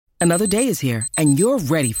Another day is here, and you're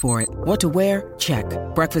ready for it. What to wear? Check.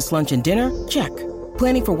 Breakfast, lunch, and dinner? Check.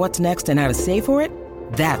 Planning for what's next and how to save for it?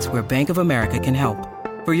 That's where Bank of America can help.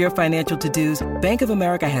 For your financial to-dos, Bank of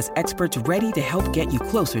America has experts ready to help get you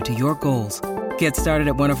closer to your goals. Get started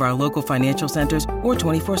at one of our local financial centers or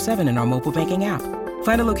 24/7 in our mobile banking app.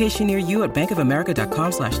 Find a location near you at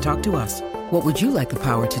bankofamerica.com/talktous. What would you like the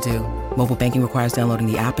power to do? Mobile banking requires downloading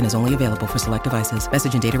the app and is only available for select devices.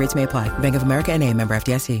 Message and data rates may apply. Bank of America N.A., member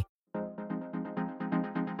FDIC.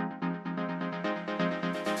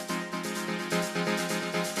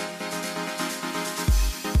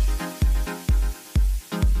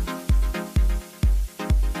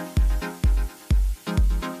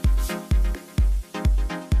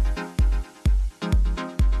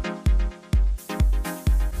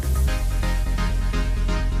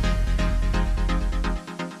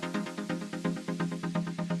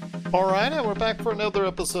 All right, and we're back for another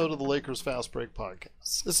episode of the Lakers Fast Break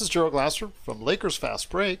podcast. This is Gerald Glasser from Lakers Fast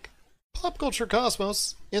Break, Pop Culture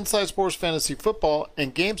Cosmos, Inside Sports Fantasy Football,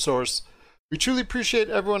 and Game Source. We truly appreciate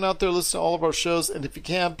everyone out there listening to all of our shows, and if you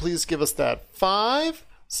can, please give us that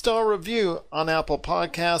 5-star review on Apple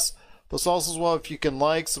Podcasts. Plus also as well, if you can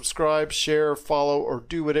like, subscribe, share, follow, or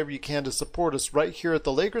do whatever you can to support us right here at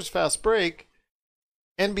the Lakers Fast Break,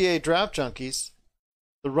 NBA Draft Junkies,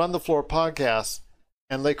 the Run the Floor podcast,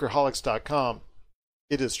 and Lakerholics.com.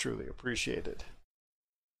 It is truly appreciated.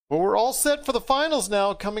 Well, we're all set for the finals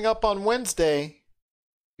now. Coming up on Wednesday,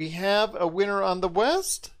 we have a winner on the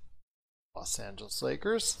West, Los Angeles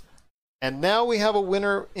Lakers, and now we have a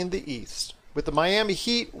winner in the East, with the Miami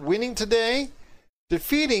Heat winning today,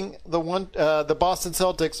 defeating the Boston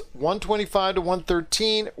Celtics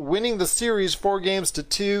 125-113, winning the series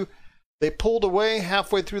 4-2. They pulled away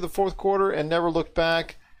halfway through the fourth quarter and never looked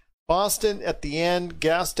back. Boston at the end,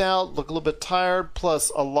 gassed out, looked a little bit tired, plus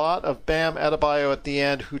a lot of Bam Adebayo at the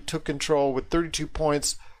end, who took control with 32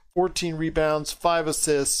 points, 14 rebounds, 5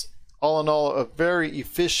 assists. All in all, a very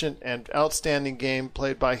efficient and outstanding game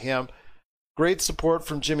played by him. Great support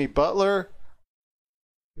from Jimmy Butler.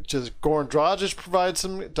 Just Goran Dragic provides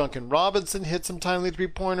some. Duncan Robinson hit some timely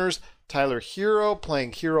three-pointers. Tyler Hero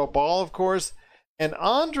playing hero ball, of course. And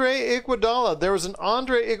Andre Iguodala, there was an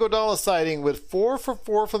Andre Iguodala sighting with 4 for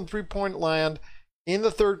 4 from three-point land in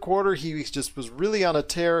the third quarter. He just was really on a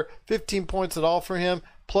tear. 15 points at all for him,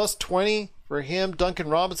 plus 20 for him. Duncan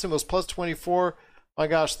Robinson was plus 24. My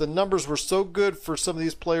gosh, the numbers were so good for some of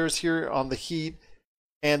these players here on the Heat.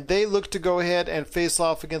 And they look to go ahead and face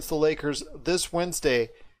off against the Lakers this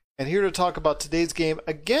Wednesday. And here to talk about today's game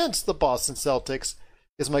against the Boston Celtics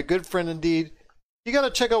is my good friend indeed. You got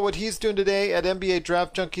to check out what he's doing today at NBA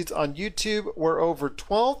Draft Junkies on YouTube, where over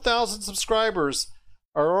 12,000 subscribers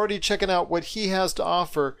are already checking out what he has to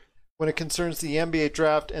offer when it concerns the NBA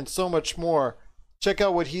draft and so much more. Check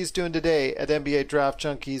out what he's doing today at NBA Draft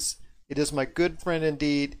Junkies. It is my good friend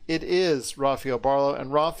indeed. It is Rafael Barlow.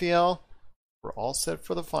 And Rafael, we're all set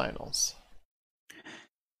for the finals.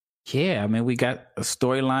 Yeah, I mean, we got a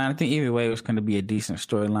storyline. I think either way it was going to be a decent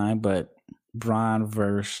storyline, but Bron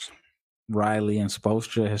versus Riley and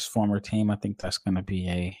Spoelstra, his former team, I think that's going to be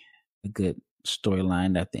a good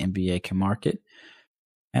storyline that the NBA can market.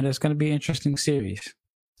 And it's going to be an interesting series.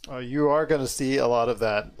 You are going to see a lot of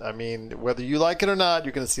that. I mean, whether you like it or not,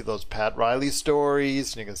 you're going to see those Pat Riley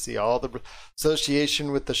stories, and you're going to see all the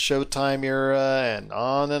association with the Showtime era and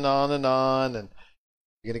on and on and on. And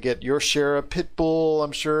you're going to get your share of Pitbull,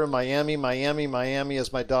 I'm sure, Miami,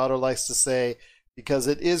 as my daughter likes to say, because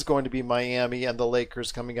it is going to be Miami and the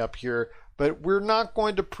Lakers coming up here. But we're not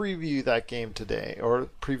going to preview that game today or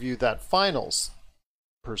preview that finals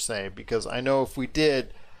per se, because I know if we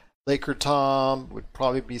did, Laker Tom would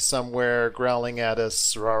probably be somewhere growling at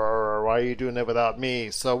us, why are you doing it without me?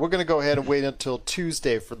 So we're going to go ahead and wait until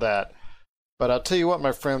Tuesday for that. But I'll tell you what,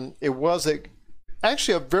 my friend, it was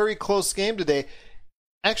actually a very close game today.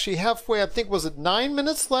 Actually, halfway, I think, was it 9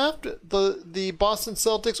 minutes left? The Boston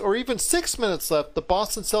Celtics, or even 6 minutes left, the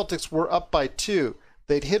Boston Celtics were up by 2.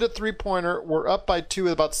 They'd hit a three-pointer, were up by 2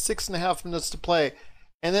 with about 6.5 minutes to play.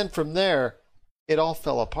 And then from there, it all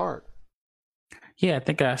fell apart. Yeah, I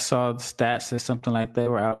think I saw the stats or something like they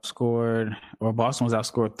were outscored, or Boston was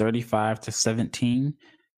outscored 35-17. And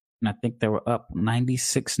I think they were up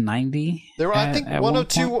 96-90. They were, I think,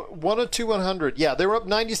 102-100. Yeah, they were up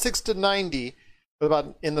 96-90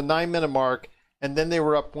 about in the 9-minute mark, and then they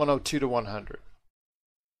were up 102-100.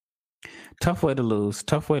 Tough way to lose.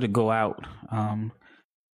 Tough way to go out.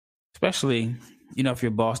 Especially, if you're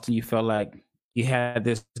Boston, you felt like you had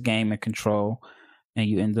this game in control, and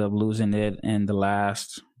you ended up losing it in the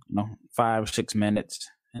last 5 or 6 minutes.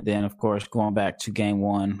 And then, of course, going back to game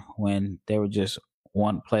one when they were just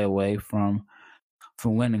one play away from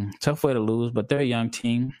winning. Tough way to lose, but they're a young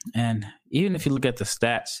team, and even if you look at the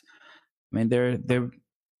stats, I mean,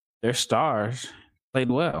 their stars played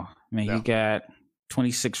well. I mean, you got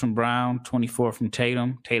 26 from Brown, 24 from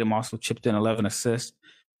Tatum. Tatum also chipped in 11 assists.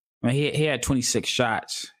 I mean, he had 26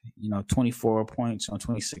 shots. 24 points on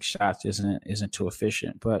 26 shots isn't too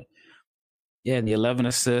efficient, but yeah, the 11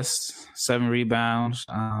 assists, 7 rebounds.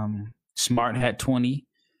 Smart had 20.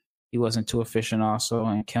 He wasn't too efficient also,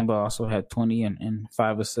 and Kemba also had 20 and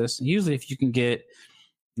 5 assists. And usually if you can get,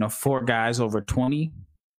 4 guys over 20,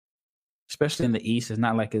 especially in the East, it's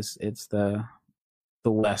not like it's the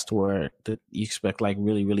West where you expect like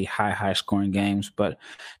really, really high scoring games. But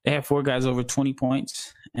they had 4 guys over 20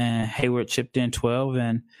 points, and Hayward chipped in 12,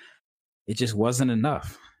 and it just wasn't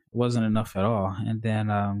enough. It wasn't enough at all. And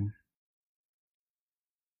then,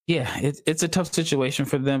 it's a tough situation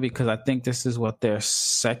for them because I think this is their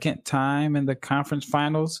second time in the conference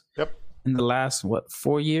finals. Yep. In the last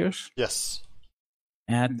 4 years? Yes.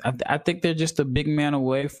 And I think they're just a big man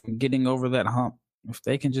away from getting over that hump. If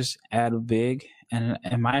they can just add a big, and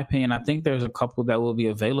in my opinion, I think there's a couple that will be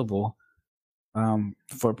available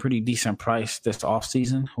for a pretty decent price this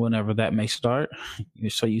offseason, whenever that may start. You're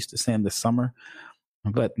so used to saying this summer,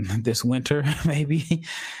 but this winter, maybe,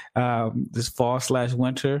 this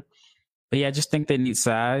fall/winter. But yeah, I just think they need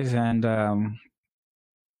size, and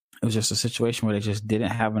it was just a situation where they just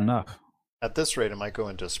didn't have enough. At this rate, it might go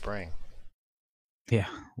into spring. Yeah,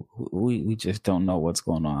 we just don't know what's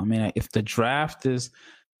going on. I mean, if the draft is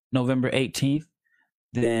November 18th,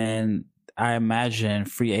 then I imagine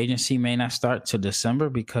free agency may not start till December,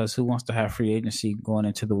 because who wants to have free agency going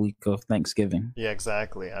into the week of Thanksgiving? Yeah,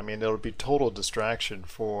 exactly. I mean, it'll be total distraction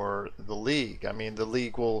for the league. I mean, the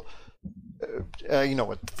league will,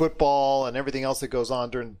 with football and everything else that goes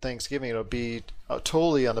on during Thanksgiving, it'll be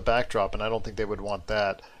totally on the backdrop, and I don't think they would want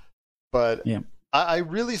that. But yeah. I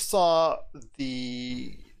really saw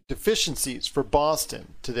the deficiencies for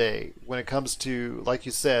Boston today when it comes to, like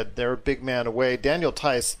you said, they're a big man away. Daniel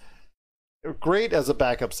Theis, great as a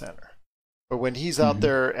backup center, but when he's out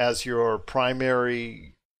there as your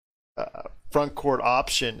primary front court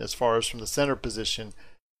option as far as from the center position,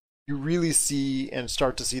 you really see and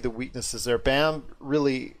start to see the weaknesses there. Bam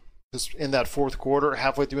really, in that fourth quarter,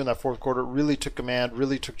 halfway through in that fourth quarter, really took command,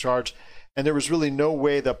 really took charge, and there was really no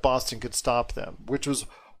way that Boston could stop them, which was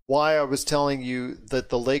why I was telling you that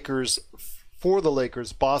for the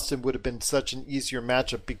Lakers, Boston would have been such an easier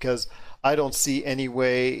matchup, because I don't see any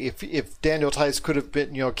way, if Daniel Theis could have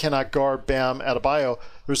been, cannot guard Bam Adebayo,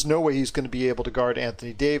 there's no way he's going to be able to guard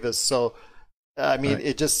Anthony Davis. So, I mean,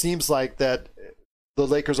 It just seems like that the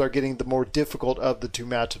Lakers are getting the more difficult of the two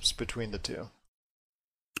matchups between the two.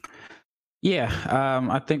 Yeah,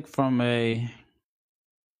 I think like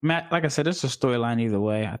I said, it's a storyline either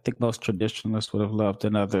way. I think most traditionalists would have loved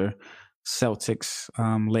another Celtics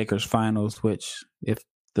Lakers finals, which if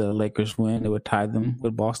the Lakers win, it would tie them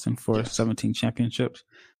with Boston for 17 championships.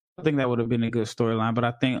 I think that would have been a good storyline, but I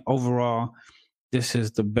think overall this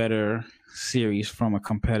is the better series from a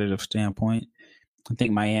competitive standpoint. I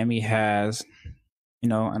think Miami has,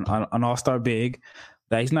 an all-star big.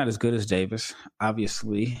 That he's not as good as Davis,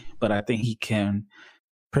 obviously, but I think he can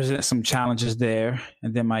present some challenges there.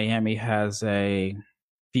 And then Miami has a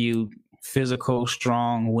few physical,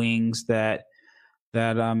 strong wings that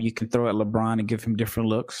you can throw at LeBron and give him different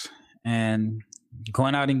looks. And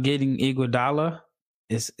going out and getting Iguodala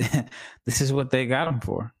this is what they got him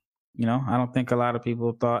for. I don't think a lot of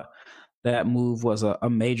people thought that move was a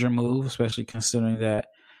major move, especially considering that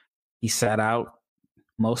he sat out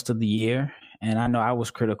most of the year. And I know I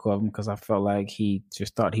was critical of him because I felt like he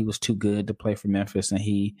just thought he was too good to play for Memphis, and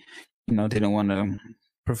he, didn't want to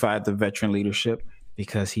provide the veteran leadership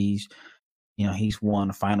because he's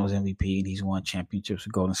won a Finals MVP and he's won championships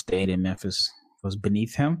with Golden State, and Memphis was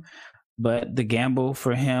beneath him. But the gamble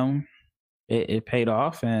for him, it paid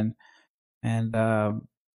off, and here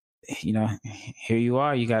you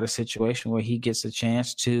are. You got a situation where he gets a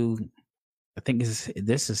chance to, I think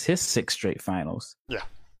this is his 6th straight finals. Yeah.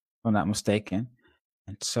 If I'm not mistaken.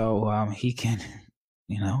 And so he can,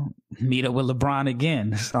 meet up with LeBron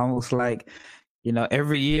again. It's almost like,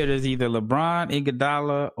 every year there's either LeBron,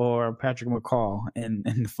 Iguodala, or Patrick McCall in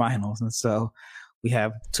the finals. And so we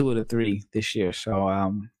have 2 of the 3 this year. So,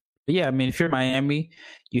 but yeah, I mean, if you're Miami,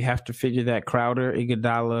 you have to figure that Crowder,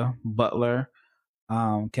 Iguodala, Butler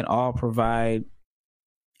can all provide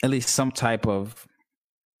at least some type of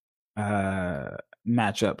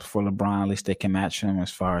matchups for LeBron. At least they can match him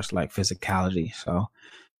as far as like physicality. So,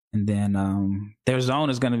 and then their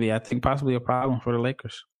zone is going to be, I think, possibly a problem for the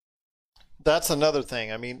Lakers. That's another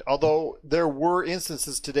thing. I mean, although there were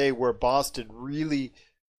instances today where Boston really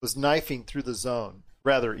was knifing through the zone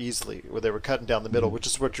rather easily, where they were cutting down the middle, which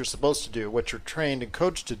is what you're supposed to do. What you're trained and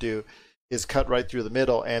coached to do is cut right through the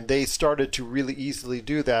middle, and they started to really easily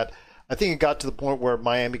do that. I think it got to the point where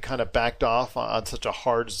Miami kind of backed off on such a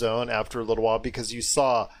hard zone after a little while, because you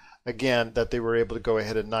saw, again, that they were able to go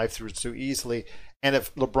ahead and knife through it so easily. And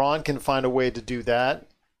if LeBron can find a way to do that,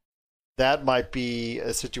 that might be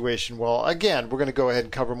a situation. Well, again, we're going to go ahead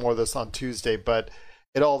and cover more of this on Tuesday, but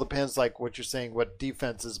it all depends, like what you're saying, what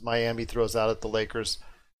defenses Miami throws out at the Lakers.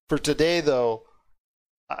 For today, though,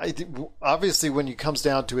 obviously when it comes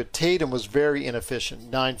down to it, Tatum was very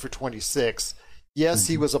inefficient, 9 for 26. Yes,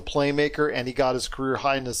 he was a playmaker, and he got his career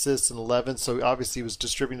high in assists in 11, so obviously he was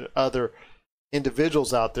distributing to other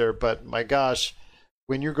individuals out there. But my gosh,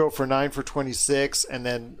 when you go for 9 for 26 and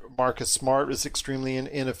then Marcus Smart is extremely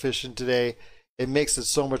inefficient today, it makes it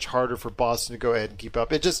so much harder for Boston to go ahead and keep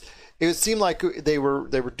up. It seemed like they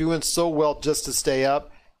were doing so well just to stay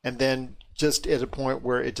up, and then just at a point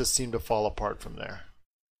where it just seemed to fall apart from there.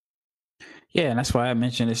 Yeah, and that's why I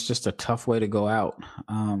mentioned it's just a tough way to go out.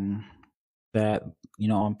 That,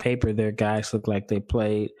 on paper, their guys look like they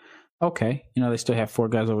played okay. They still have 4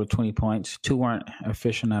 guys over 20 points. 2 weren't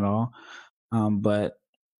efficient at all. But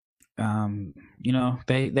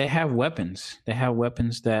they have weapons. They have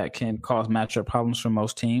weapons that can cause matchup problems for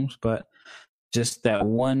most teams. But just that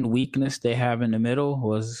one weakness they have in the middle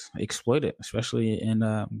was exploited, especially in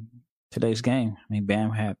today's game. I mean,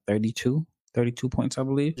 Bam had 32 points, I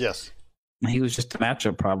believe. Yes. He was just a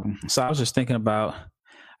matchup problem. So I was just thinking about,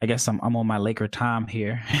 I guess I'm on my Laker time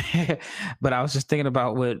here, but I was just thinking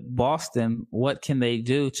about with Boston, what can they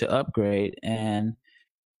do to upgrade? And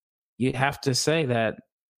you have to say that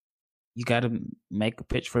you got to make a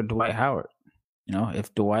pitch for Dwight Howard.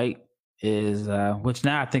 If Dwight is, which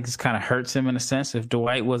now I think this kind of hurts him in a sense. If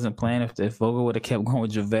Dwight wasn't playing, if Vogel would have kept going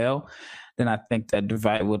with JaVale, then I think that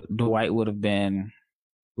Dwight would have been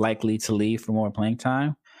likely to leave for more playing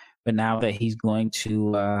time. But now that he's going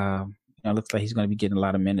to, looks like he's going to be getting a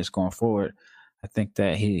lot of minutes going forward, I think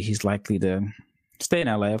that he's likely to stay in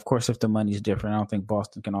LA. Of course, if the money's different, I don't think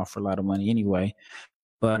Boston can offer a lot of money anyway.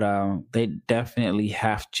 But they definitely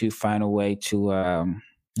have to find a way to,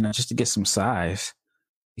 just to get some size,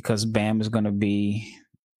 because Bam is going to be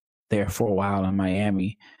there for a while in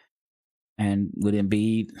Miami. And with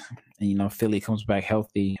Embiid, and, Philly comes back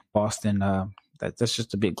healthy, Boston, that's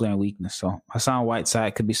just a big glaring weakness. So Hassan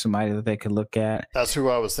Whiteside could be somebody that they could look at. That's who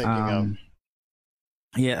I was thinking of.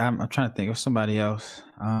 Yeah, I'm trying to think of somebody else.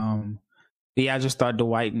 I just thought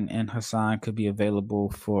Dwight and Hassan could be available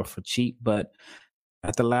for cheap, but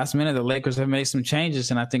at the last minute, the Lakers have made some changes,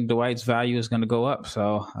 and I think Dwight's value is going to go up.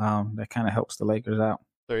 So that kind of helps the Lakers out.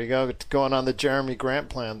 There you go. Going on the Jeremy Grant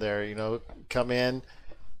plan there, come in,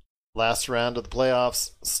 last round of the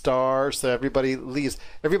playoffs, star, so everybody leaves.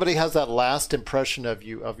 Everybody has that last impression of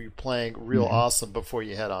you playing real awesome before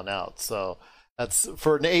you head on out. So that's,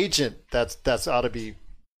 for an agent, that's got to be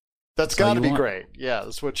great. Yeah,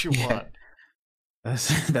 that's what you want.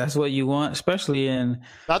 That's what you want, especially in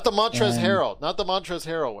not the Montrezl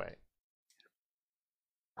Harrell way.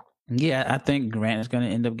 Yeah, I think Grant is going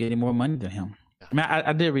to end up getting more money than him. Yeah. I mean,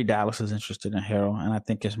 I did read Dallas is interested in Harrell, and I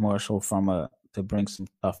think it's more so from to bring some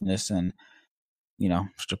toughness and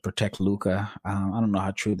to protect Luka. I don't know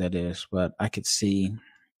how true that is, but I could see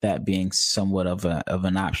that being somewhat of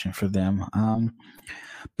an option for them.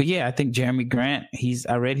 But yeah, I think Jeremy Grant, he's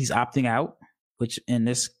opting out, which in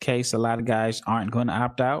this case, a lot of guys aren't going to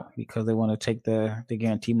opt out because they want to take the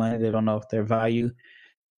guarantee money. They don't know if their value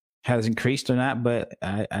has increased or not, but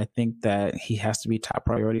I think that he has to be top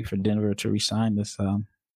priority for Denver to re-sign this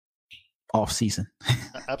off season.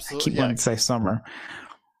 Absolutely. I keep wanting to say summer.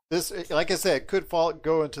 This, like I said, could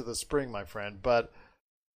go into the spring, my friend, but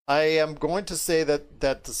I am going to say that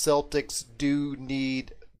the Celtics do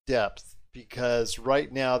need depth, because right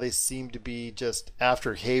now they seem to be just,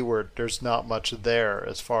 after Hayward, there's not much there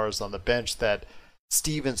as far as on the bench that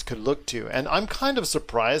Stevens could look to. And I'm kind of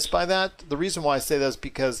surprised by that. The reason why I say that is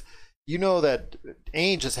because that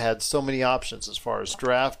Ainge has had so many options as far as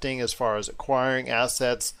drafting, as far as acquiring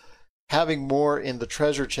assets, having more in the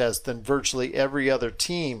treasure chest than virtually every other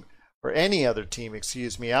team, or any other team,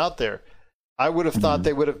 out there. I would have thought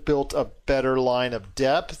they would have built a better line of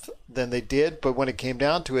depth than they did, but when it came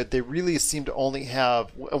down to it, they really seemed to only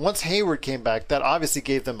have, once Hayward came back, that obviously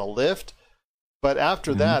gave them a lift, but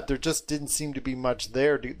after that, there just didn't seem to be much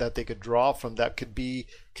there that they could draw from that could be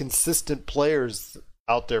consistent players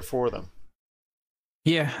out there for them.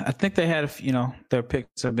 Yeah, I think they had, their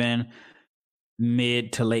picks have been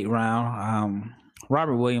mid to late round.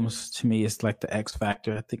 Robert Williams, to me, is like the X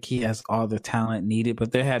factor. I think he has all the talent needed,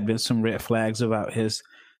 but there had been some red flags about his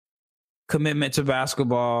commitment to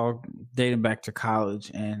basketball dating back to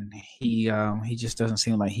college, and he just doesn't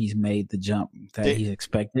seem like he's made the jump that he's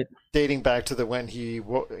expected. Dating back to when he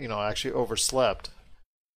actually overslept.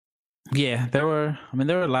 Yeah, there were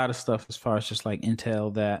a lot of stuff as far as just like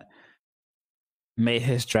intel that made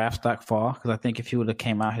his draft stock fall, because I think if he would have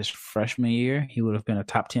came out his freshman year, he would have been a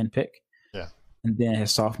top 10 pick. Yeah. And then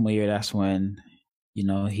his sophomore year, that's when,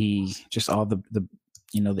 he just all the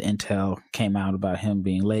intel came out about him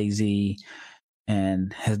being lazy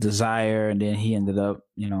and his desire. And then he ended up,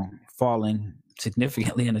 falling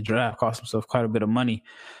significantly in the draft, cost himself quite a bit of money.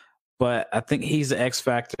 But I think he's the X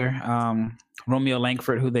factor. Romeo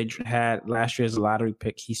Langford, who they had last year as a lottery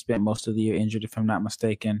pick, he spent most of the year injured, if I'm not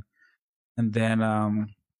mistaken. And then,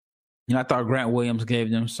 I thought Grant Williams gave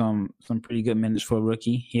them some pretty good minutes for a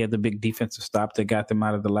rookie. He had the big defensive stop that got them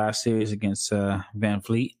out of the last series against Van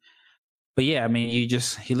Fleet. But yeah, I mean,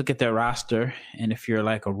 you look at their roster, and if you're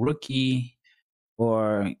like a rookie,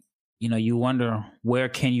 or you wonder where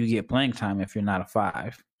can you get playing time if you're not a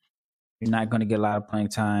 5. You're not going to get a lot of playing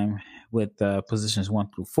time with positions 1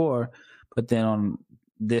 through 4. But then on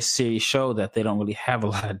this series show that they don't really have a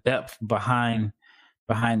lot of depth behind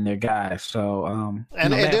their guys. So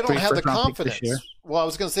and they don't have the confidence. Well, I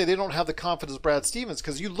was going to say they don't have the confidence Brad Stevens,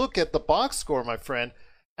 because you look at the box score, my friend,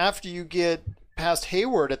 after you get past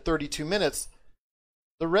Hayward at 32 minutes,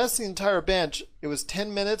 the rest of the entire bench, it was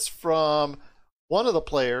 10 minutes from one of the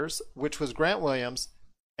players, which was Grant Williams,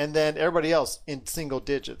 and then everybody else in single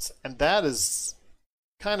digits. And that is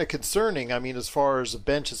kind of concerning, I mean, as far as the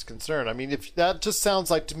bench is concerned. I mean, if that just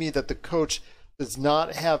sounds like to me that the coach does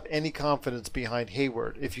not have any confidence behind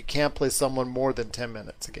Hayward if you can't play someone more than 10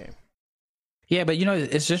 minutes a game. Yeah, but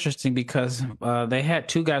it's interesting because they had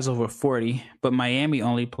 2 guys over 40, but Miami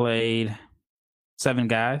only played 7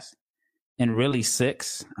 guys, and really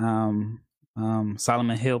 6.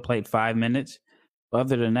 Solomon Hill played 5 minutes. But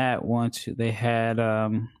other than that, they had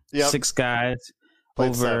 6 guys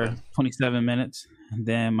played over 7. 27 minutes. And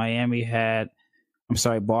then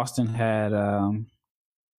Boston had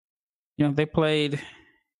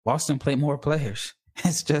Boston played more players.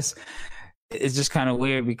 It's just kind of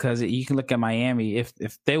weird, because you can look at Miami.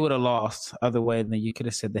 If they would have lost other way, then you could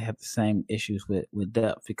have said they have the same issues with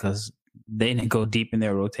depth, because they didn't go deep in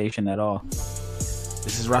their rotation at all.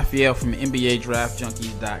 This is Raphael from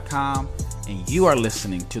NBADraftJunkies.com, and you are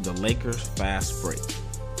listening to the Lakers Fast Break.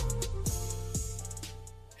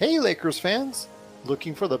 Hey Lakers fans,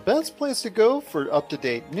 looking for the best place to go for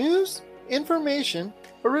up-to-date news, information,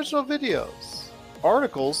 original videos,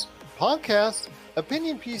 articles, podcasts,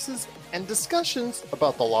 opinion pieces, and discussions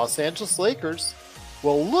about the Los Angeles Lakers?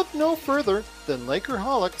 Well, look no further than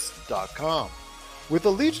Lakerholics.com. With a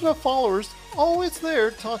legion of followers always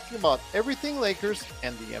there talking about everything Lakers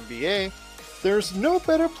and the NBA, there's no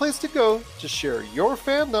better place to go to share your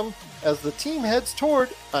fandom as the team heads toward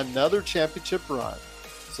another championship run.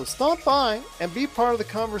 So stop by and be part of the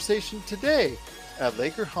conversation today at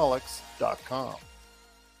Lakerholics.com.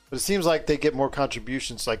 But it seems like they get more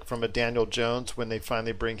contributions, like from a Daniel Jones when they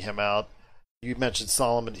finally bring him out. You mentioned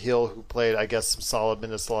Solomon Hill, who played, I guess, some solid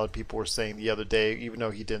minutes. A lot of people were saying the other day, even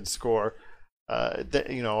though he didn't score. I'm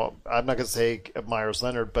not going to say Myers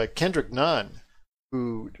Leonard, but Kendrick Nunn,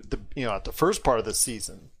 who at the first part of the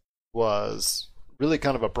season was really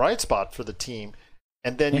kind of a bright spot for the team.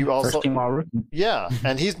 And then you also,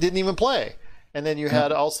 and he didn't even play. And then you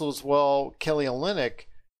had also as well Kelly Olynyk,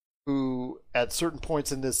 who at certain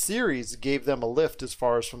points in this series gave them a lift as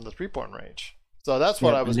far as from the 3-point range. So that's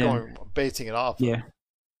what I was basing it off of. Yeah,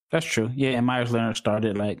 that's true. Yeah, and Myers Leonard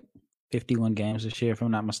started like 51 games this year, if I'm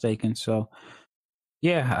not mistaken. So,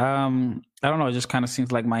 yeah, I don't know. It just kind of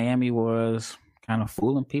seems like Miami was kind of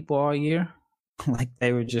fooling people all year. Like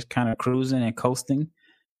they were just kind of cruising and coasting.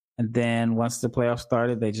 And then once the playoffs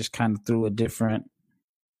started, they just kind of threw a different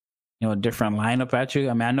lineup at you.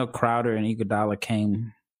 I mean, I know Crowder and Iguodala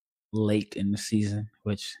came late in the season,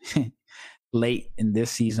 which late in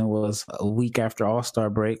this season was a week after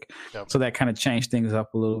All-Star break. Yep. So that kind of changed things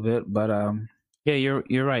up a little bit. But yeah,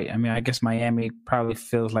 you're right. I mean, I guess Miami probably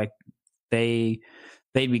feels like they'd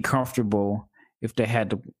be comfortable if they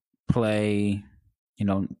had to play,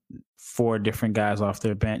 4 different guys off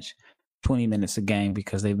their bench 20 minutes a game,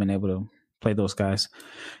 because they've been able to play those guys,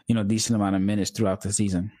 decent amount of minutes throughout the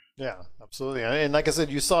season. Yeah, absolutely. And like I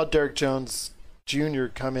said, you saw Derrick Jones Jr.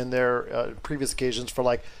 come in there previous occasions for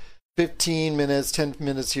like 15 minutes, 10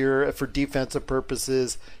 minutes here for defensive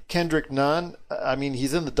purposes. Kendrick Nunn, I mean,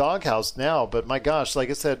 he's in the doghouse now, but my gosh,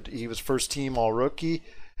 like I said, he was first team all rookie.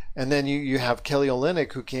 And then you have Kelly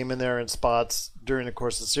Olynyk, who came in there in spots during the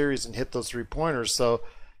course of the series and hit those 3-pointers. So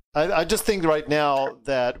I just think right now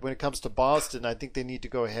that when it comes to Boston, I think they need to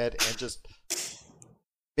go ahead and just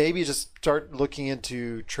maybe just start looking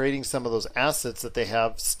into trading some of those assets that they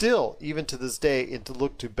have still, even to this day, and to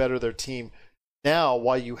look to better their team now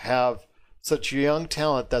while you have such young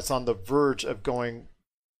talent that's on the verge of going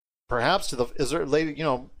perhaps to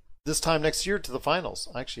this time next year to the finals.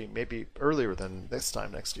 Actually, maybe earlier than this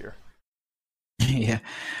time next year. Yeah.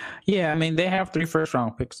 I mean, they have 3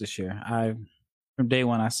 first-round picks this year. From day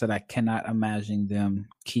one, I said I cannot imagine them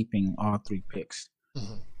keeping all 3 picks.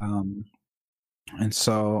 Mm-hmm. And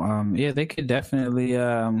so, they could definitely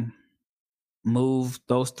move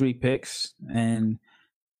those 3 picks. And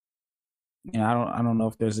I don't know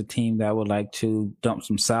if there's a team that would like to dump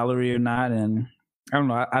some salary or not. And I don't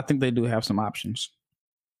know. I think they do have some options.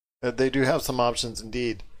 They do have some options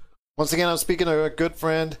indeed. Once again, I'm speaking to a good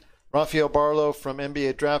friend, Rafael Barlow from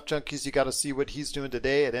NBA Draft Junkies. You got to see what he's doing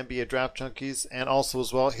today at NBA Draft Junkies, and also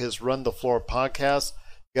as well his Run the Floor podcast.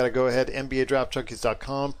 You got to go ahead,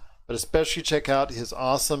 NBADraftJunkies.com, but especially check out his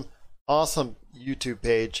awesome YouTube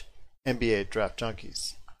page, NBA Draft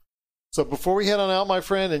Junkies. So before we head on out, my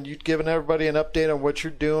friend, and you've given everybody an update on what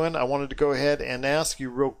you're doing, I wanted to go ahead and ask you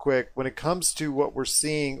real quick, when it comes to what we're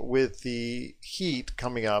seeing with the Heat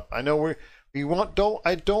coming up, I know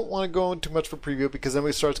I don't want to go into much for preview because then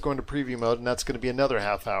we start going to preview mode, and that's going to be another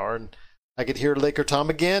half hour, and I could hear Laker Tom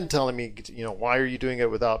again telling me, why are you doing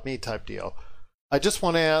it without me type deal. I just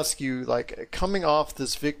want to ask you, like, coming off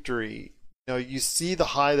this victory, you see the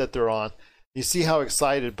high that they're on. You see how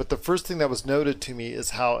excited, but the first thing that was noted to me is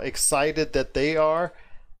how excited that they are,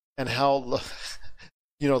 and how,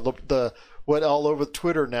 what all over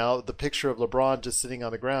Twitter now, the picture of LeBron just sitting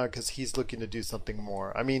on the ground because he's looking to do something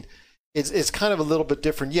more. I mean, it's kind of a little bit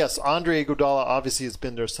different. Yes, Andre Iguodala obviously has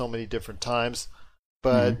been there so many different times,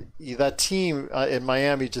 but that team in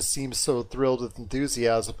Miami just seems so thrilled with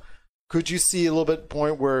enthusiasm. Could you see a little bit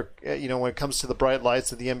point where, when it comes to the bright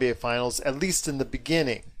lights of the NBA Finals, at least in the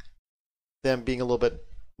beginning, them being a little bit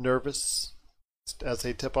nervous as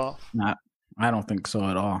they tip off? I don't think so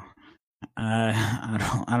at all.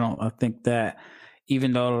 I think that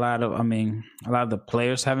even though a lot of the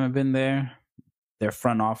players haven't been there, their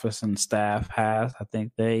front office and staff has. I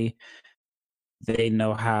think they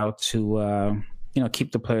know how to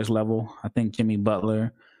keep the players level. I think Jimmy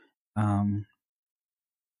Butler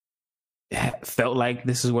felt like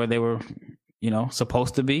this is where they were,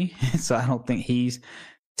 supposed to be. So I don't think he's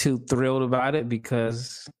too thrilled about it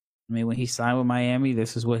because, when he signed with Miami,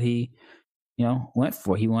 this is what he, went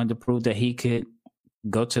for. He wanted to prove that he could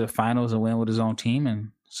go to the finals and win with his own team.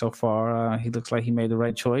 And so far, he looks like he made the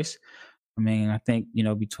right choice. I think,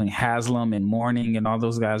 between Haslam and Mourning and all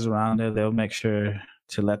those guys around there, they'll make sure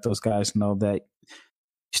to let those guys know that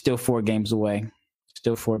still 4 games away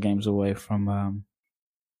from,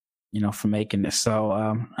 from making this.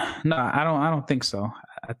 So, no, I don't think so.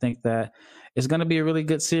 I think that it's going to be a really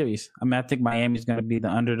good series. I think Miami's going to be the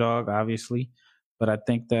underdog, obviously, but I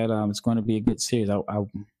think that it's going to be a good series.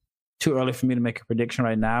 Too early for me to make a prediction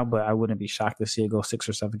right now, but I wouldn't be shocked to see it go 6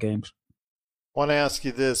 or 7 games. I want to ask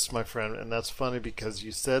you this, my friend, and that's funny because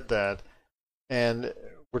you said that, and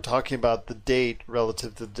we're talking about the date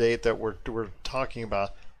relative to the date that we're talking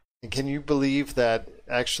about. And can you believe that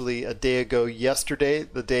actually a day ago yesterday,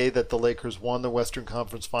 the day that the Lakers won the Western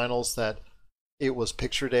Conference Finals, that it was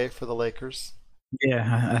picture day for the Lakers?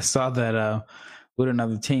 Yeah, I saw that with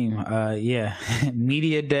another team.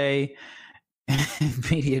 Media day,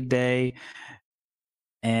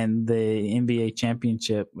 and the NBA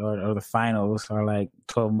championship or the finals are like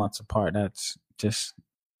 12 months apart. That's just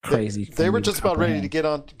crazy. They were just about ready to get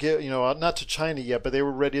not to China yet, but they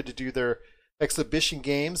were ready to do their exhibition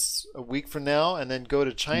games a week from now and then go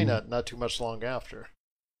to China not too much long after.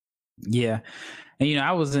 Yeah. And,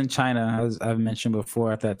 I was in China, as I've mentioned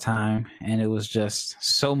before, at that time, and it was just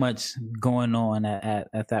so much going on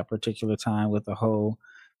at that particular time with the whole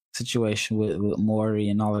situation with Morey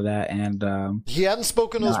and all of that. And he hadn't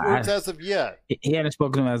spoken those words as of yet. He hadn't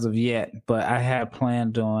spoken them as of yet, but I had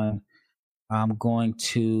planned on going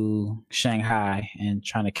to Shanghai and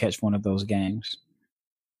trying to catch one of those games.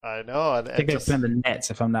 I know. I think they're playing the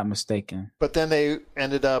Nets, if I'm not mistaken. But then they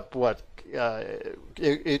ended up,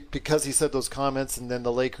 because he said those comments, and then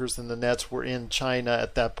the Lakers and the Nets were in China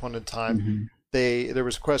at that point in time. Mm-hmm. There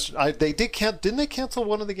was question. Didn't they cancel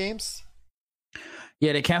one of the games?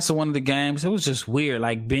 Yeah, they canceled one of the games. It was just weird,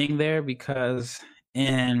 like being there, because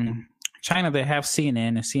in China they have CNN,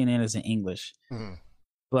 and CNN is in English,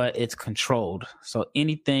 but it's controlled. So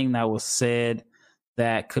anything that was said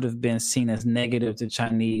that could have been seen as negative to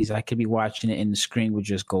Chinese, I could be watching it and the screen would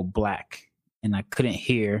just go black and I couldn't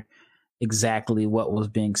hear exactly what was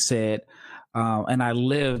being said. And I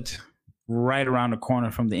lived right around the corner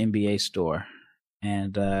from the NBA store.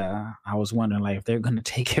 And I was wondering, like, if they're going to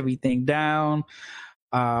take everything down.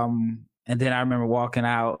 And then I remember walking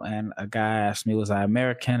out and a guy asked me, was I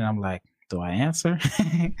American? And I'm like, do I answer?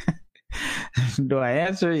 Do I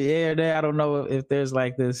answer? Yeah or no? I don't know if there's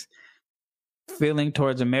like this feeling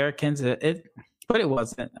towards Americans. But it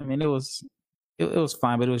wasn't. I mean, it was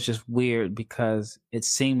fine, but it was just weird because it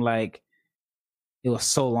seemed like it was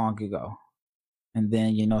so long ago. And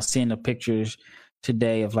then, you know, seeing the pictures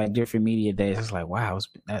today of like different media days, it's like, wow,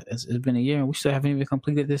 it's been a year and we still haven't even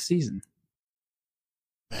completed this season.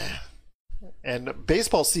 And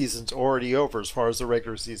baseball season's already over as far as the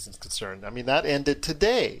regular season's concerned. I mean, that ended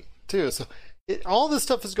today too. So all this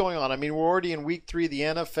stuff is going on. I mean, we're already in week 3 of the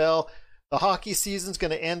NFL. The hockey season's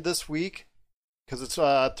going to end this week because it's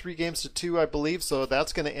 3-2, I believe. So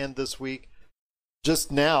that's going to end this week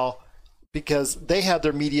just now because they had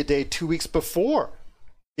their media day 2 weeks before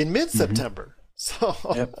in mid-September. So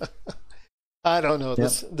I don't know.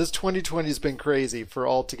 This 2020 has been crazy for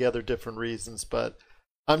altogether different reasons, but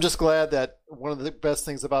I'm just glad that one of the best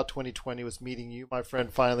things about 2020 was meeting you, my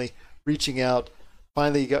friend, finally reaching out,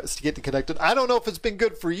 finally getting connected. I don't know if it's been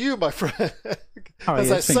good for you, my friend,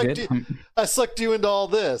 because I sucked you into all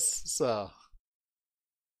this. So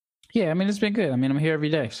yeah, I mean, it's been good. I mean, I'm here every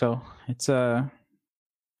day, so it's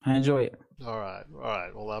I enjoy it. All right.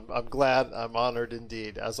 Well, I'm glad. I'm honored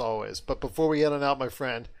indeed, as always. But before we head on out, my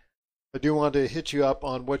friend, I do want to hit you up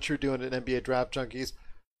on what you're doing at NBA Draft Junkies.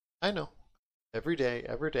 I know, every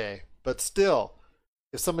day. But still,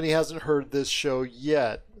 if somebody hasn't heard this show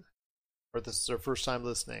yet, or this is their first time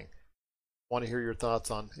listening, I want to hear your thoughts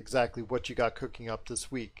on exactly what you got cooking up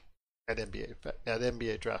this week at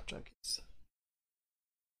NBA Draft Junkies.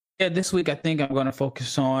 Yeah, this week I think I'm going to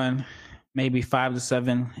focus on maybe 5 to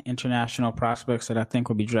 7 international prospects that I think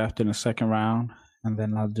will be drafted in the second round. And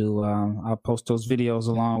then I'll post those videos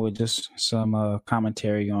along with just some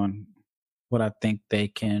commentary on what I think they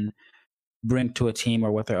can bring to a team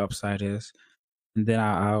or what their upside is. And then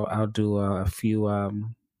I'll do a few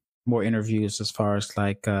more interviews as far as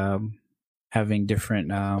like having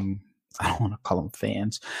different, I don't want to call them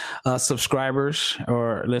fans, subscribers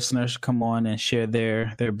or listeners come on and share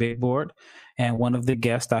their big board. And one of the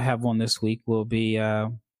guests I have on this week will be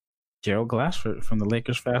Gerald Glassford from the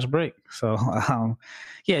Lakers Fast Break. So,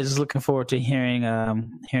 just looking forward to hearing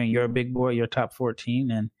your big board, your top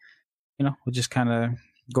 14. And, you know, we'll just kind of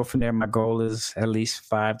go from there. My goal is at least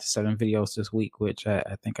 5 to 7 videos this week, which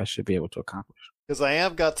I think I should be able to accomplish. Because I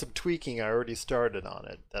have got some tweaking I already started on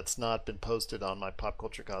it. That's not been posted on my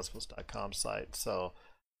popculturecosmos.com site. So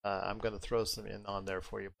I'm going to throw some in on there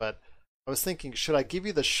for you. But I was thinking, should I give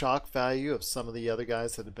you the shock value of some of the other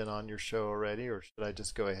guys that have been on your show already, or should I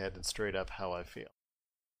just go ahead and straight up how I feel?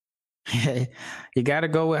 You got to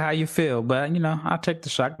go with how you feel, but you know, I'll take the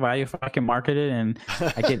shock value if I can market it and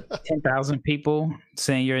I get 10,000 people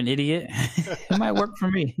saying you're an idiot. It might work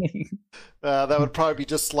for me. That would probably be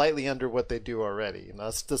just slightly under what they do already. And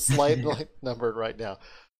that's the slight number right now.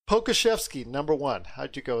 Pokashevsky, number 1.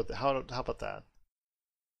 How'd you go with that? How about that?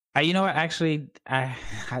 You know what? Actually, I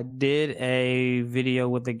did a video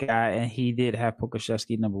with the guy, and he did have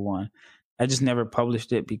Pokashevsky number 1. I just never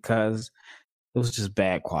published it because it was just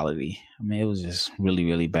bad quality. I mean, it was just really,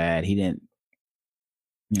 really bad. He didn't,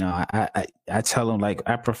 you know, I tell him, like,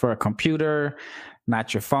 I prefer a computer,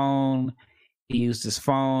 not your phone. He used his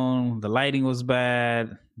phone. The lighting was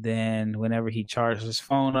bad. Then whenever he charged his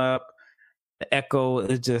phone up, the echo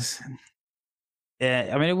is just...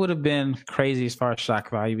 Yeah, I mean, it would have been crazy as far as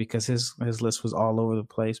shock value because his list was all over the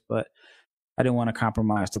place, but I didn't want to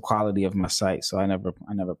compromise the quality of my site, so I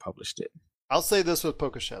never published it. I'll say this with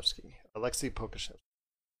Pokashevsky, Alexei Pokashevsky.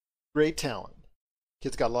 Great talent.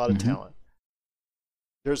 Kid's got a lot of talent.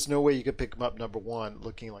 There's no way you could pick him up number 1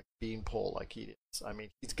 looking like a beanpole like he is. I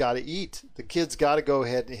mean, he's got to eat. The kid's got to go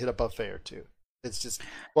ahead and hit a buffet or two. It's just,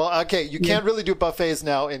 well, okay, you can't really do buffets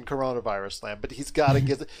now in coronavirus land, but he's got to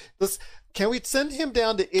get this. Can we send him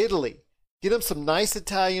down to Italy? Get him some nice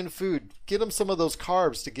Italian food. Get him some of those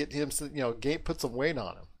carbs to get him, put some weight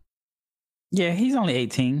on him. Yeah, he's only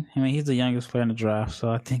 18. I mean, he's the youngest player in the draft, so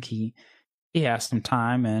I think he has some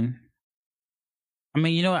time. And I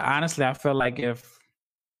mean, you know what? Honestly, I feel like if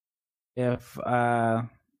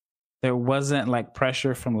there wasn't like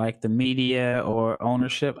pressure from like the media or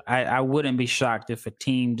ownership, I wouldn't be shocked if a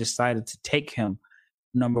team decided to take him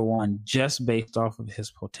number 1 just based off of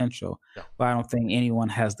his potential. Yeah. But I don't think anyone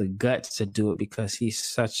has the guts to do it because he's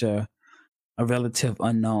such a a relative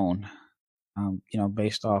unknown,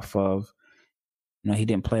 based off of, he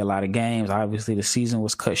didn't play a lot of games. Obviously, the season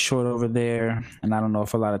was cut short over there, and I don't know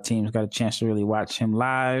if a lot of teams got a chance to really watch him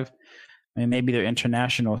live. I mean, maybe their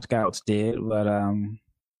international scouts did, but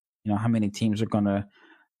how many teams are going to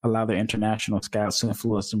allow their international scouts to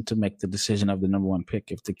influence them to make the decision of the number one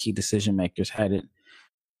pick if the key decision makers hadn't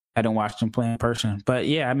watched him play in person? But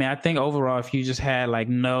yeah, I mean, I think overall, if you just had like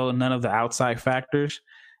none of the outside factors,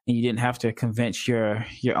 and you didn't have to convince your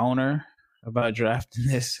owner about drafting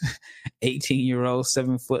this 18-year-old,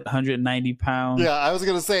 7 foot, 190 pounds. Yeah, I was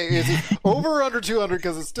going to say, is it over or under 200?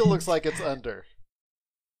 Because it still looks like it's under.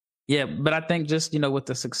 Yeah, but I think just, with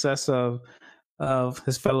the success of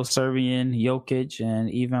his fellow Serbian, Jokic, and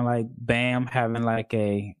even like Bam having like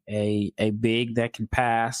a big that can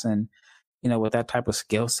pass, and, with that type of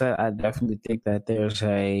skill set, I definitely think that there's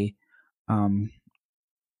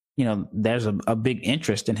there's a big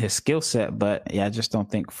interest in his skill set. But yeah, I just don't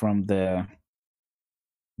think from the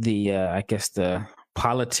I guess the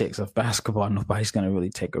politics of basketball, nobody's going to really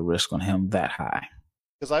take a risk on him that high.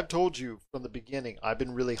 Because I've told you from the beginning, I've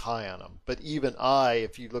been really high on him. But even I,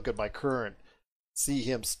 if you look at my current, see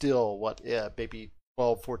him still, maybe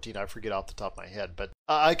 12, 14, I forget off the top of my head. But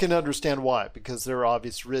I can understand why, because there are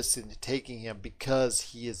obvious risks in taking him because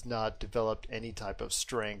he has not developed any type of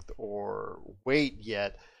strength or weight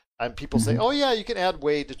yet. And people say, oh yeah, you can add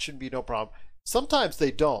weight, it shouldn't be no problem. Sometimes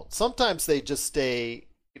they don't. Sometimes they just stay,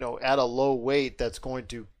 at a low weight that's going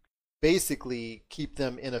to basically keep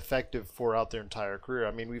them ineffective throughout their entire career.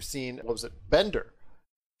 I mean, we've seen,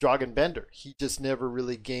 Dragan Bender. He just never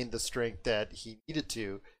really gained the strength that he needed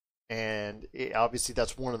to. And obviously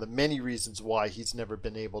that's one of the many reasons why he's never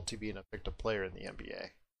been able to be an effective player in the NBA.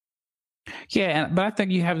 Yeah, but I think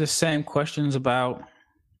you have the same questions about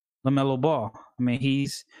LaMelo Ball. I mean,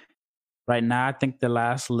 he's right now, I think the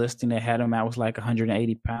last listing they had him at was like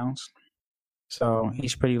 180 pounds. So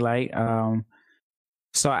he's pretty light. But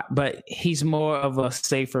he's more of a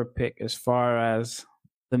safer pick as far as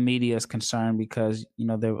the media is concerned, because,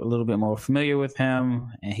 they're a little bit more familiar with him,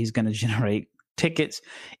 and he's going to generate tickets,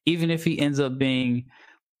 even if he ends up being,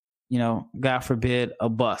 God forbid, a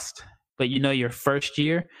bust. But, your first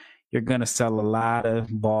year, you're going to sell a lot of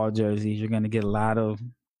Ball jerseys. You're going to get a lot of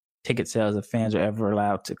ticket sales if fans are ever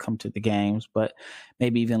allowed to come to the games, but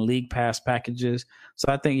maybe even league pass packages.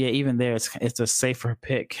 So I think, even there, it's a safer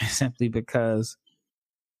pick simply because,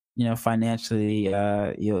 financially,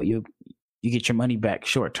 you get your money back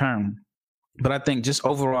short term. But I think just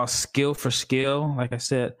overall skill for skill, like I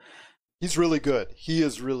said, he's really good. He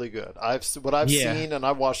is really good. I've seen, and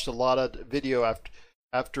I watched a lot of video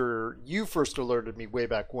after you first alerted me way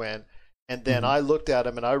back when. And then I looked at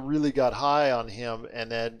him, and I really got high on him. And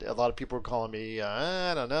then a lot of people were calling me,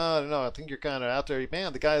 I don't know. I think you're kind of out there.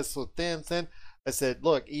 Man, the guy is so thin. I said,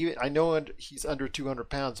 look, I know he's under 200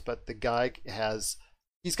 pounds, but the guy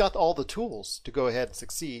he's got all the tools to go ahead and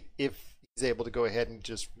succeed if he's able to go ahead and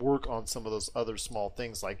just work on some of those other small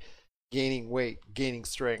things like gaining weight, gaining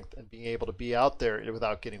strength, and being able to be out there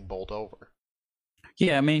without getting bowled over.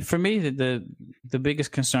 Yeah, I mean, for me, the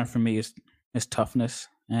biggest concern for me is toughness.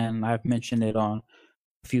 And I've mentioned it on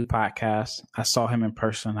a few podcasts. I saw him in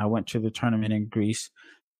person. I went to the tournament in Greece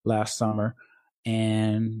last summer,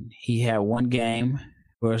 and he had one game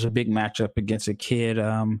where it was a big matchup against a kid.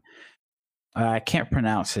 I can't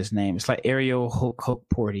pronounce his name. It's like Ariel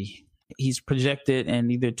Hope-Porty. He's projected in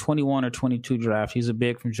either 21 or 22 draft. He's a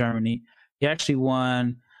big from Germany. He actually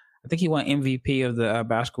won MVP of the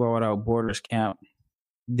Basketball Without Borders camp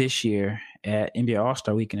this year at NBA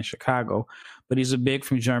All-Star Weekend in Chicago. But he's a big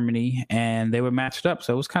from Germany, and they were matched up.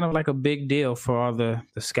 So it was kind of like a big deal for all the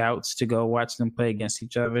scouts to go watch them play against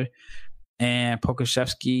each other. And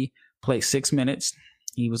Pokusevski played 6 minutes.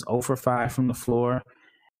 He was 0 for 5 from the floor.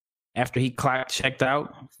 After he checked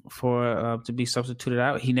out to be substituted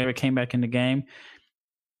out, he never came back in the game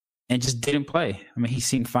and just didn't play. I mean, he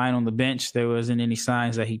seemed fine on the bench. There wasn't any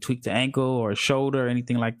signs that he tweaked the ankle or shoulder or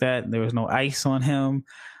anything like that. There was no ice on him.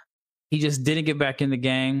 He just didn't get back in the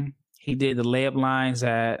game. He did the layup lines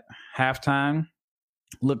at halftime,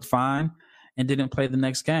 looked fine, and didn't play the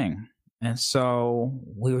next game. And so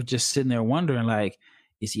we were just sitting there wondering, like,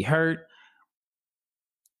 is he hurt?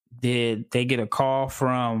 Did they get a call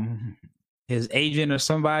from his agent or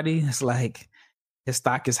somebody? It's like his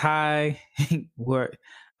stock is high.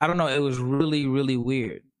 I don't know. It was really, really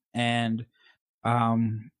weird. And,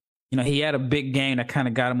 he had a big game that kind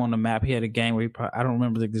of got him on the map. He had a game where I don't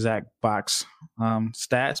remember the exact box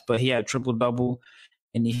stats, but he had a triple-double,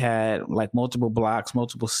 and he had like multiple blocks,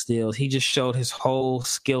 multiple steals. He just showed his whole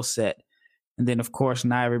skill set And then, of course,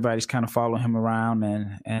 now everybody's kind of following him around,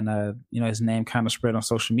 and his name kind of spread on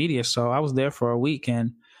social media. So I was there for a week,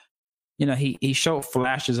 and he showed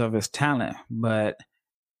flashes of his talent, but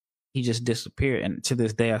he just disappeared. And to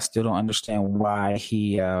this day, I still don't understand why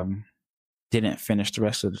he didn't finish the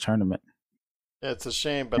rest of the tournament. Yeah, it's a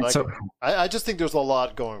shame, but I just think there's a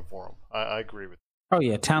lot going for him. I agree with you. Oh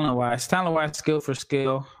yeah, talent-wise, skill for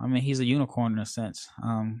skill. I mean, he's a unicorn in a sense.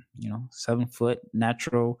 7 foot,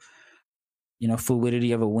 natural.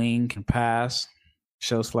 Fluidity of a wing, can pass,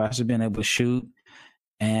 shows flashes of being able to shoot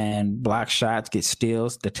and block shots, get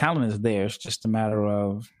steals. The talent is there. It's just a matter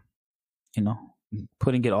of,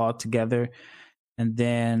 putting it all together. And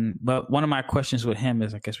then, but one of my questions with him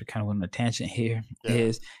is, I guess we kind of went on a tangent here,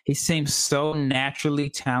 is he seems so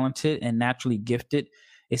naturally talented and naturally gifted.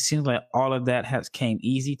 It seems like all of that came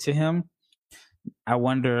easy to him. I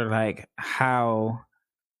wonder like how,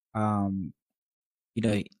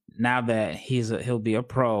 now that he'll be a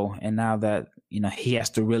pro, and now that he has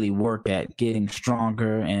to really work at getting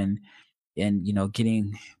stronger and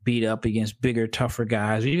getting beat up against bigger, tougher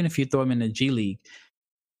guys. Or even if you throw him in the G League,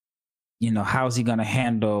 how is he going to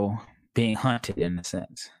handle being hunted in a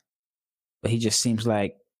sense? But he just seems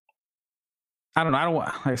like I don't know.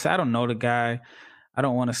 Like I said, I don't know the guy. I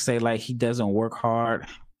don't want to say like he doesn't work hard,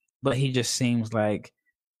 but he just seems like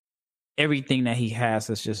everything that he has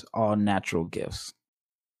is just all natural gifts.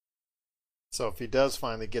 So if he does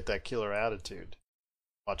finally get that killer attitude,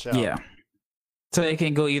 watch out. Yeah. So it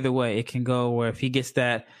can go either way. It can go where if he gets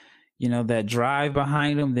that, that drive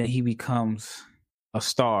behind him, then he becomes a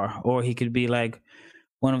star. Or he could be like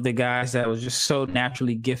one of the guys that was just so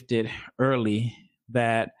naturally gifted early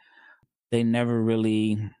that they never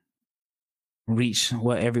really reach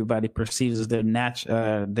what everybody perceives as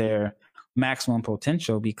their maximum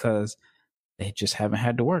potential because they just haven't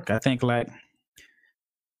had to work. I think like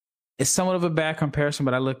it's somewhat of a bad comparison,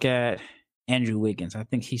 but I look at Andrew Wiggins. I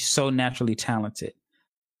think he's so naturally talented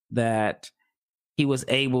that he was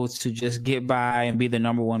able to just get by and be the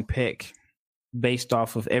number one pick based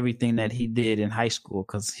off of everything that he did in high school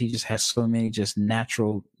because he just has so many just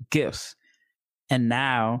natural gifts. And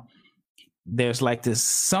now there's like this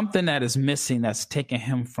something that is missing that's taking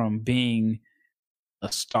him from being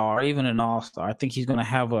a star, even an all-star. I think he's going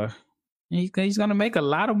to he's going to make a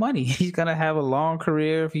lot of money. He's going to have a long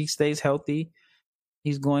career if he stays healthy.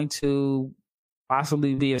 He's going to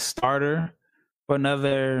possibly be a starter for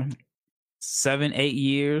another 7-8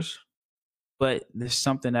 years. But there's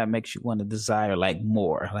something that makes you want to desire like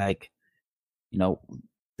more. Like,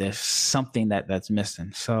 there's something that's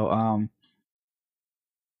missing. So,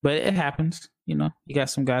 but it happens. You got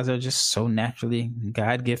some guys that are just so naturally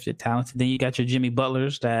God gifted, talented. Then you got your Jimmy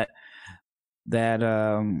Butlers that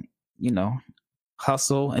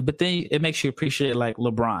hustle. But then it makes you appreciate like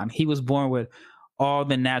LeBron. He was born with all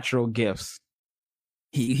the natural gifts.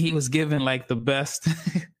 He was given like the best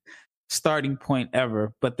starting point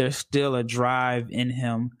ever, but there's still a drive in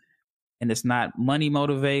him, and it's not money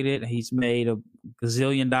motivated. He's made $1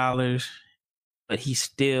 gazillion, but he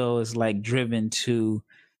still is like driven to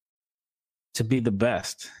be the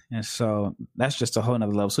best. And so that's just a whole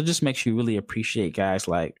nother level. So it just makes you really appreciate guys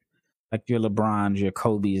like your LeBrons, your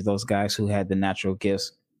Kobe's, those guys who had the natural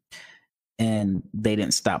gifts and they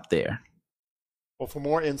didn't stop there. Well, for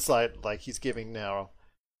more insight like he's giving now,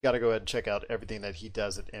 you got to go ahead and check out everything that he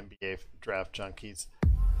does at NBA Draft Junkies.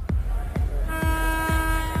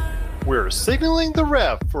 We're signaling the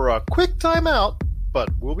ref for a quick timeout, but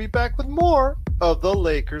we'll be back with more of the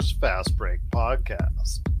Lakers Fast Break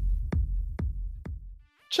podcast.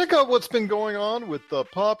 Check out what's been going on with the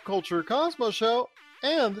Pop Culture Cosmos Show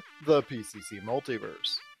and the PCC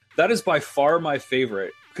Multiverse. That is by far my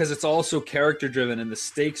favorite because it's also character driven and the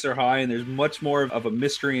stakes are high and there's much more of a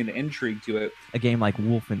mystery and intrigue to it. A game like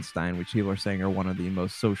Wolfenstein, which people are saying are one of the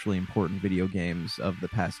most socially important video games of the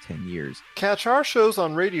past 10 years. Catch our shows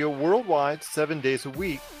on radio worldwide 7 days a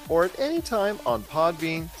week or at any time on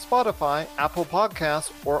Podbean, Spotify, Apple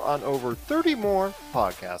Podcasts, or on over 30 more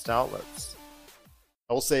podcast outlets.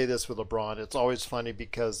 I will say this with LeBron. It's always funny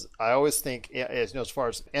because I always think, as far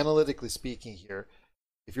as analytically speaking here,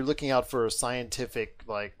 if you're looking out for a scientific,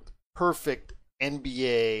 like perfect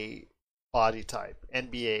NBA body type,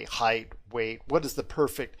 NBA height, weight, what is the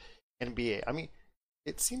perfect NBA? I mean,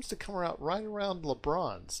 it seems to come out right around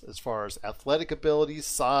LeBron's as far as athletic ability,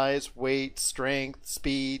 size, weight, strength,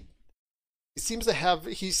 speed. He seems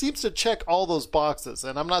to check all those boxes.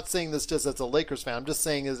 And I'm not saying this just as a Lakers fan. I'm just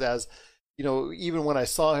saying this as, even when I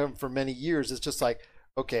saw him for many years, it's just like,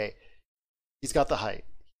 okay, he's got the height.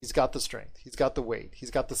 He's got the strength. He's got the weight. He's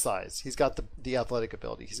got the size. He's got the athletic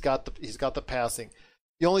ability. He's got the passing.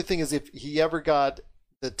 The only thing is if he ever got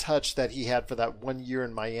the touch that he had for that 1 year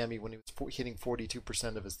in Miami when he was hitting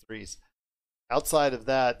 42% of his threes. Outside of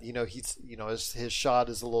that, his shot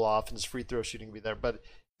is a little off and his free throw shooting will be there, but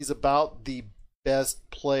he's about the best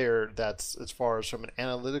player that's, as far as from an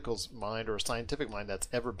analytical mind or a scientific mind, that's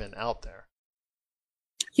ever been out there.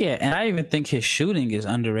 Yeah, and I even think his shooting is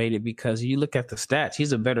underrated because you look at the stats,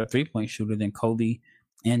 he's a better three-point shooter than Kobe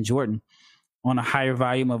and Jordan on a higher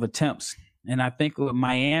volume of attempts. And I think with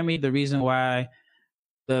Miami, the reason why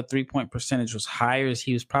the three-point percentage was higher is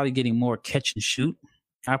he was probably getting more catch-and-shoot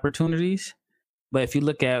opportunities. But if you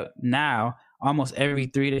look at now, almost every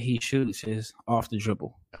three that he shoots is off the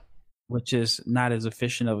dribble, which is not as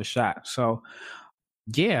efficient of a shot. So,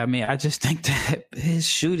 yeah, I mean, I just think that his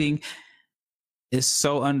shooting is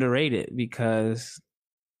so underrated because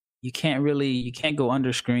you can't go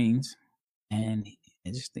under screens. And I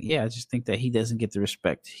just think that he doesn't get the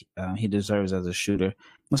respect he deserves as a shooter,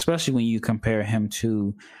 especially when you compare him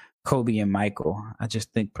to Kobe and Michael. I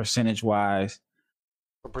just think percentage-wise,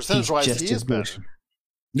 he is better.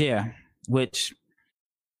 Yeah, which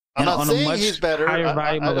I'm not saying he's better. I don't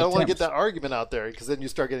want to get that attempts. argument out there because then you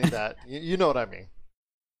start getting that. You know what I mean?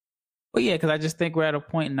 Well, yeah, because I just think we're at a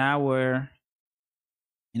point now where,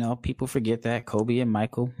 people forget that Kobe and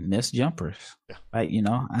Michael miss jumpers. Yeah. Like,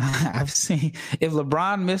 I've seen if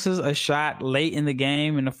LeBron misses a shot late in the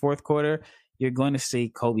game in the fourth quarter, you're going to see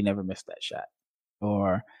Kobe never missed that shot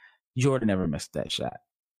or Jordan never missed that shot.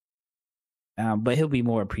 But he'll be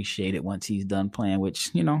more appreciated once he's done playing,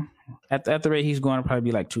 which, at the rate he's going to probably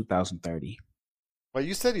be like 2030. Well,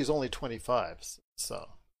 you said he's only 25, so.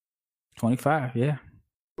 25, yeah.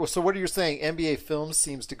 So what are you saying? NBA Films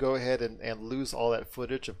seems to go ahead and lose all that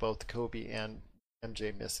footage of both Kobe and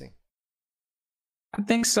MJ missing? I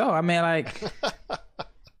think so. I mean, like,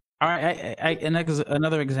 all right,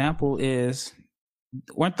 another example is,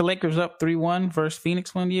 weren't the Lakers up 3-1 versus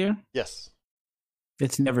Phoenix one year? Yes.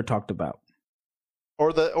 It's never talked about.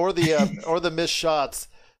 Or the missed shots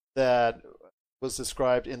that was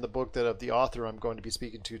described in the book that of the author I'm going to be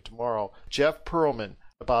speaking to tomorrow, Jeff Pearlman,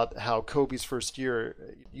 about how Kobe's first year,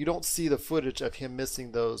 you don't see the footage of him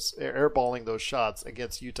missing those, airballing those shots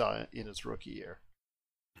against Utah in his rookie year.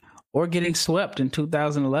 Or getting swept in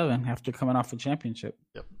 2011 after coming off a championship.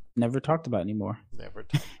 Yep. Never talked about anymore. Never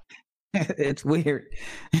talked. It's weird.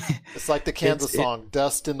 It's like the Kansas song,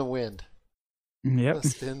 Dust in the Wind. Yep.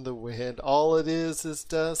 Dust in the wind. All it is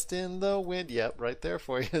dust in the wind. Yep, right there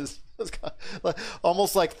for you.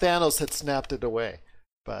 Almost like Thanos had snapped it away.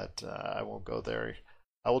 But I won't go there.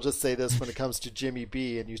 I will just say this when it comes to Jimmy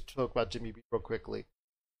B, and you spoke about Jimmy B real quickly.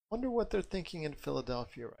 Wonder what they're thinking in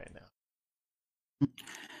Philadelphia right now.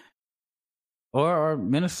 Or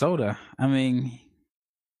Minnesota. I mean,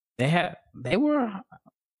 they were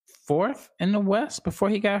fourth in the West before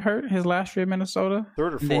he got hurt his last year in Minnesota.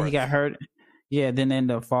 Third or fourth. And then he got hurt. Yeah, then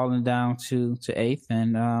ended up falling down to eighth.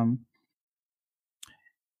 And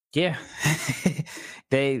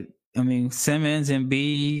Simmons and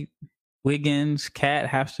B, Wiggins, Cat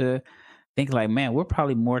have to think like, man, we're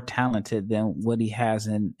probably more talented than what he has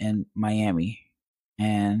in Miami.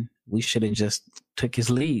 And we should have just took his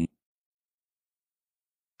lead.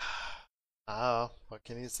 What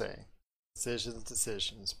can you say?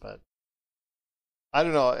 Decisions, but I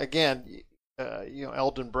don't know. Again,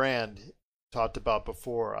 Elton Brand talked about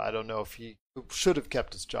before. I don't know if he should have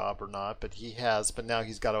kept his job or not, but he has. But now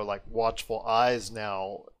he's got watchful eyes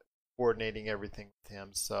now, coordinating everything with him.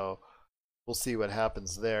 So we'll see what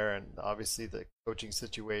happens there. And obviously the coaching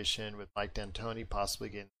situation with Mike D'Antoni possibly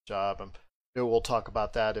getting the job. We'll talk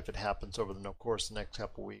about that if it happens over the course of the next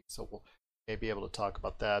couple of weeks. So we'll maybe be able to talk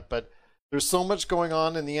about that. But there's so much going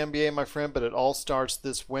on in the NBA, my friend. But it all starts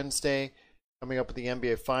this Wednesday, coming up with the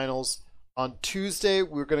NBA Finals. On Tuesday,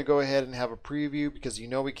 we're going to go ahead and have a preview because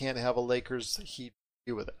we can't have a Lakers Heat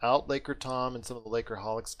preview without Laker Tom and some of the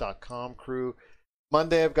LakerHolics.com crew.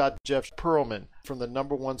 Monday, I've got Jeff Pearlman from the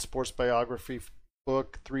 #1 sports biography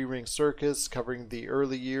book, Three Ring Circus, covering the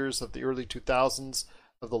early years of the early 2000s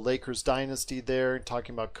of the Lakers dynasty there,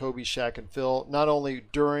 talking about Kobe, Shaq, and Phil, not only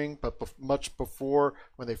during, but much before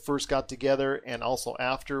when they first got together and also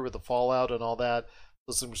after with the fallout and all that.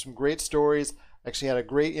 So some great stories. Actually had a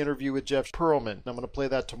great interview with Jeff Pearlman. I'm going to play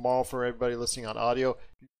that tomorrow for everybody listening on audio.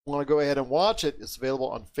 If you want to go ahead and watch it, it's available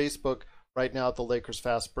on Facebook right now at the Lakers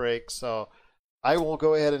Fast Break. So I will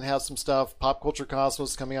go ahead and have some stuff. Pop Culture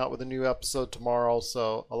Cosmos coming out with a new episode tomorrow.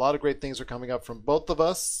 So a lot of great things are coming up from both of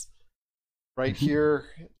us right here.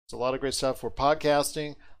 It's a lot of great stuff. We're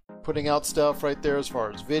podcasting, putting out stuff right there as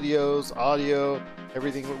far as videos, audio,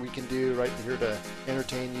 everything that we can do right here to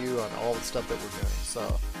entertain you on all the stuff that we're doing.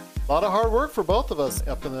 So a A lot of hard work for both of us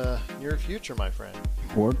up in the near future, my friend.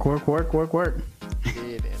 Work.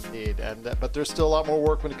 Indeed. But there's still a lot more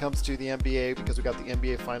work when it comes to the NBA because we got the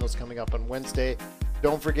NBA Finals coming up on Wednesday.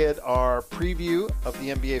 Don't forget our preview of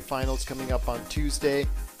the NBA Finals coming up on Tuesday.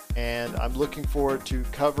 And I'm looking forward to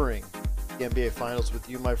covering the NBA Finals with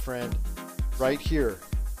you, my friend, right here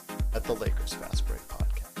at the Lakers Fast Break Podcast.